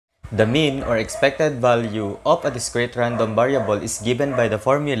The mean or expected value of a discrete random variable is given by the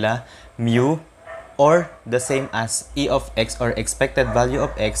formula mu or the same as e of x, or expected value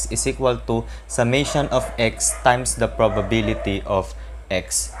of x is equal to summation of x times the probability of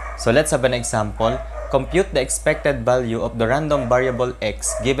x. So let's have an example. Compute the expected value of the random variable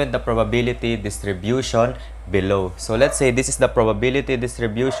x given the probability distribution below. So let's say this is the probability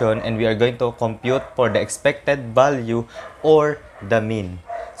distribution and we are going to compute for the expected value or the mean.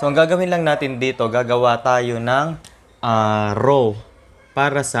 So ang gagawin lang natin dito, gagawa tayo ng row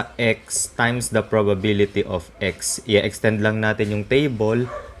para sa x times the probability of x. I-extend lang natin yung table,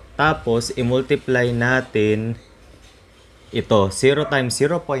 tapos i-multiply natin ito. 0 times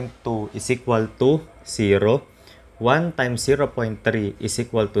 0.2 is equal to 0. 1 times 0.3 is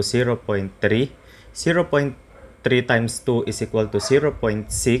equal to 0.3. 0.3 times 2 is equal to 0.6.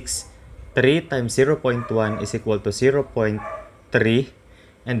 3 times 0.1 is equal to 0.3.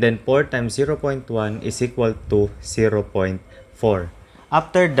 And then 4 times 0.1 is equal to 0.4.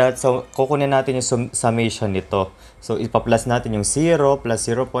 After that, so kukunin natin yung summation nito. So ipa-plus natin yung 0 plus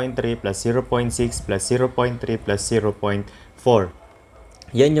 0.3 plus 0.6 plus 0.3 plus 0.4.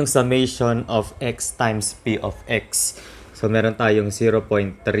 Yan yung summation of x times p of x. So meron tayong 0.3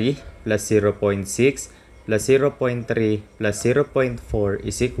 plus 0.6 plus 0.3 plus 0.4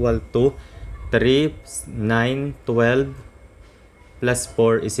 is equal to 3, 9, 12, plus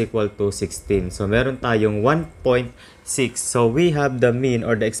 4 is equal to 16. So, meron tayong 1.6. So, we have the mean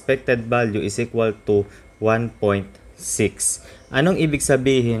or the expected value is equal to 1.6. Anong ibig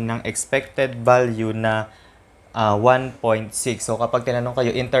sabihin ng expected value na 1.6? So, kapag tinanong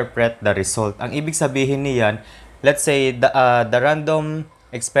kayo, interpret the result. Ang ibig sabihin niyan, let's say the random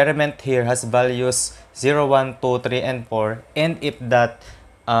experiment here has values 0, 1, 2, 3, and 4. And if that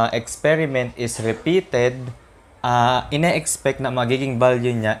experiment is repeated, ina-expect na magiging value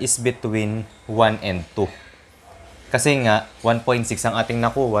niya is between 1 and 2. Kasi nga, 1.6 ang ating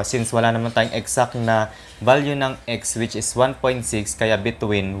nakuha since wala naman tayong exact na value ng x which is 1.6, kaya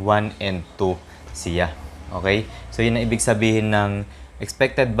between 1 and 2 siya. Okay? So, yun ang ibig sabihin ng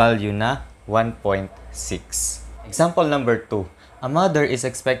expected value na 1.6. Example number 2. A mother is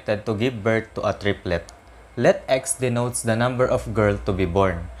expected to give birth to a triplet. Let x denotes the number of girls to be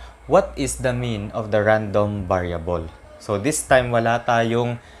born. What is the mean of the random variable? So, this time, wala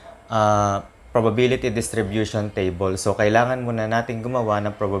tayong probability distribution table. So, kailangan muna natin gumawa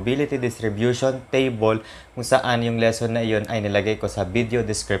ng probability distribution table kung saan yung lesson na iyon ay nilagay ko sa video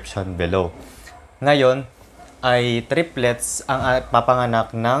description below. Ngayon, ay triplets ang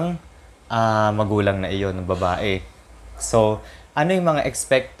papanganak ng magulang na iyon, ng babae. So, ano yung mga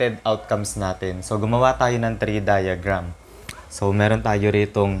expected outcomes natin? So, gumawa tayo ng tree diagram. So, meron tayo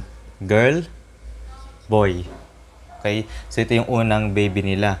ritong girl, boy. Okay? So, ito yung unang baby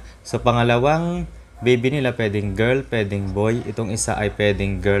nila. So, pangalawang baby nila, pwedeng girl, pwedeng boy. Itong isa ay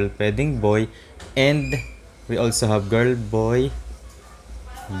pwedeng girl, pwedeng boy. And, we also have girl, boy,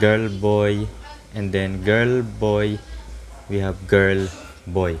 and then girl, boy. We have girl,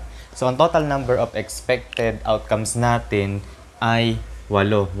 boy. So, ang total number of expected outcomes natin ay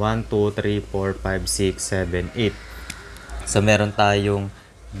 8. 1, 2, 3, 4, 5, 6, 7, 8. So, meron tayong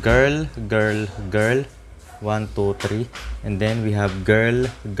girl, girl, girl, 1, 2, 3. And then we have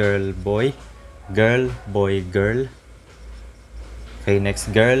girl, girl, boy, girl, boy, girl. Okay,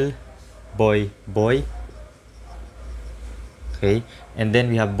 next girl, boy, boy. Okay, and then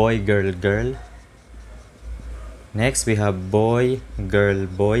we have boy, girl, girl. Next, we have boy, girl,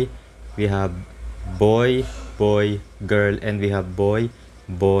 boy. We have boy, boy, girl, and we have boy,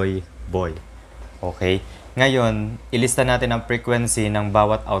 boy, boy. Okay. Ngayon, ilista natin ang frequency ng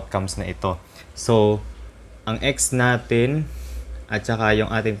bawat outcomes na ito. So, ang x natin at saka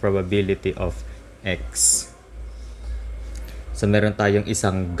yung ating probability of x. So, meron tayong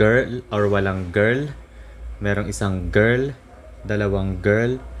isang girl or walang girl. Merong isang girl, dalawang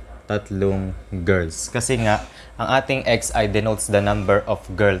girl, tatlong girls. Kasi nga, ang ating x ay denotes the number of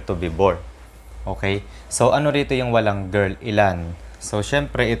girl to be born. Okay? So, ano rito yung walang girl? Ilan? So,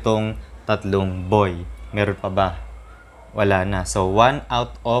 syempre itong tatlong boy. Meron pa ba? Wala na. So, 1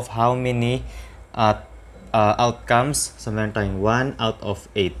 out of how many outcomes? So, meron tayong 1 out of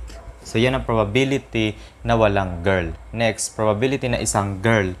 8. So, yan ang probability na walang girl. Next, probability na isang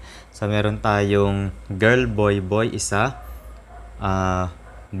girl. So, meron tayong girl, boy, boy, isa.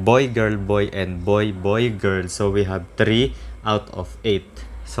 Boy, girl, boy, and boy, boy, girl. So, we have 3 out of 8.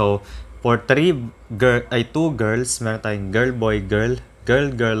 So, for 2 girls, meron tayong girl, boy, girl, girl,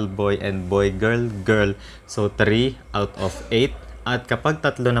 girl, boy, and boy, girl, girl. So, 3 out of 8. At kapag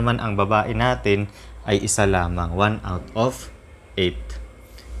tatlo naman ang babae natin, ay isa lamang. 1 out of 8.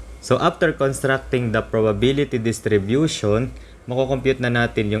 So after constructing the probability distribution, makukompute na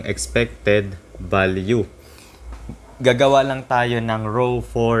natin yung expected value. Gagawa lang tayo ng row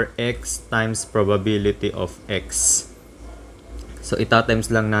for x times probability of x. So ita-times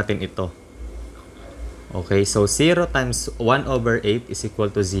lang natin ito. Okay, so 0 times 1 over 8 is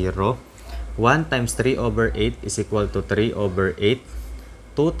equal to 0. 1 times 3 over 8 is equal to 3 over 8.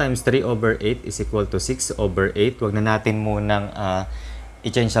 2 times 3 over 8 is equal to 6 over 8. Huwag na natin munang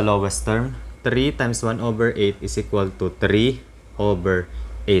i-change sa lowest term. 3 times 1 over 8 is equal to 3 over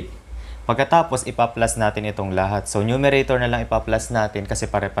 8. Pagkatapos, ipa-plus natin itong lahat. So, numerator na lang ipa-plus natin kasi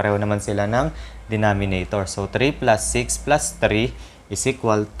pare-pareho naman sila ng denominator. So, 3 plus 6 plus 3 is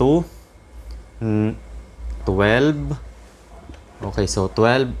equal to 12. Okay, so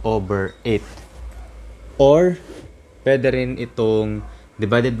 12 over 8. Or, pwede rin itong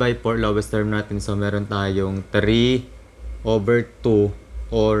divided by 4 lowest term natin. So, meron tayong 3 over 2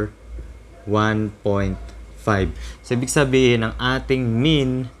 or 1.5. So, ibig sabihin, ang ating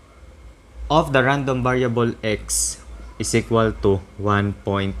mean of the random variable x is equal to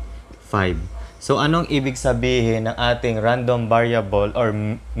 1.5. So, anong ibig sabihin ng ating random variable or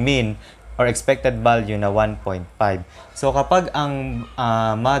mean or expected value na 1.5? So, kapag ang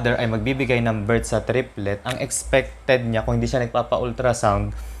mother ay magbibigay ng birth sa triplet, ang expected niya, kung hindi siya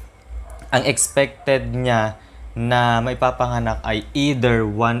nagpapa-ultrasound, ang expected niya na maipapanganak ay either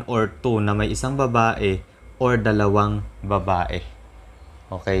 1 or 2 na may isang babae or dalawang babae.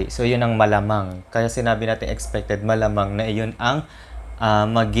 Okay, so yun ang malamang. Kaya sinabi natin expected, malamang na iyon ang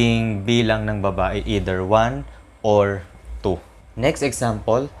maging bilang ng babae, either 1 or 2. Next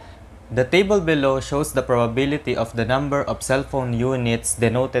example, the table below shows the probability of the number of cell phone units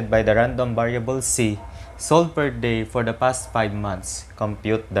denoted by the random variable C sold per day for the past 5 months.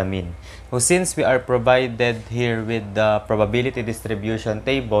 Compute the mean. So since we are provided here with the probability distribution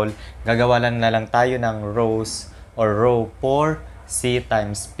table, gagawa lang na lang tayo ng rows or row for C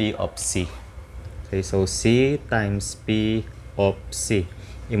times P of C. Okay, so C times P of C.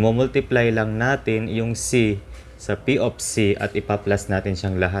 I-multiply lang natin yung C sa P of C at ipa-plus natin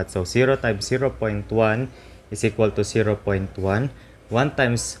siyang lahat. So, 0 times 0.1 is equal to 0.1. 1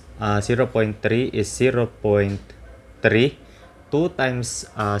 times 0.3 is 0.3. 2 times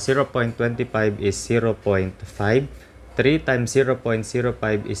 0.25 is 0.5. 3 times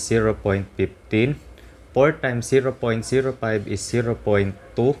 0.05 is 0.15. 4 times 0.05 is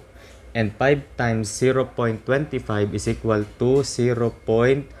 0.2. And 5 times 0.25 is equal to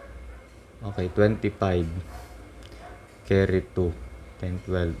 0.25. Carry 2, 10,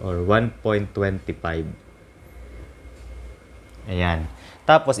 12, or 1.25. Ayan.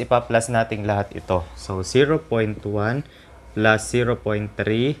 Tapos, ipa-plus natin lahat ito. So, 0.1 plus 0.3,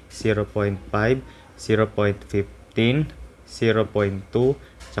 0.5, 0.15, 0.2,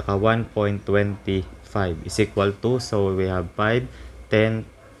 tsaka 1.25 is equal to, so we have 5, 10,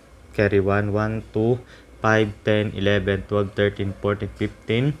 carry 1, 1, 2, 5, 10, 11, 12, 13, 14,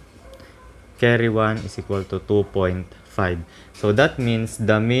 15. Carry 1 is equal to 2.5. So, that means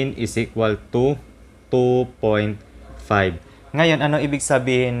the mean is equal to 2.5. Ngayon, ano ibig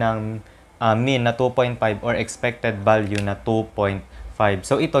sabihin ng mean na 2.5 or expected value na 2.5?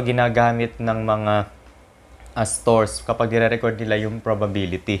 So, ito ginagamit ng mga stores kapag nire-record nila yung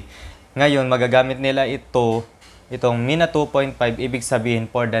probability. Ngayon, magagamit nila itong mean na 2.5, ibig sabihin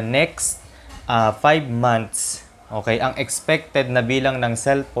for the next 5 months. Okay, ang expected na bilang ng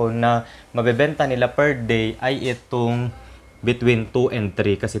cellphone na mabebenta nila per day ay itong between 2 and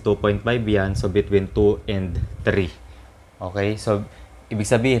 3 kasi 2.5 yan, so between 2 and 3. Okay, so ibig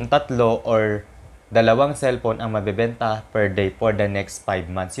sabihin tatlo or dalawang cellphone ang mabebenta per day for the next 5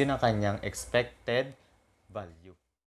 months. Yun ang kanyang expected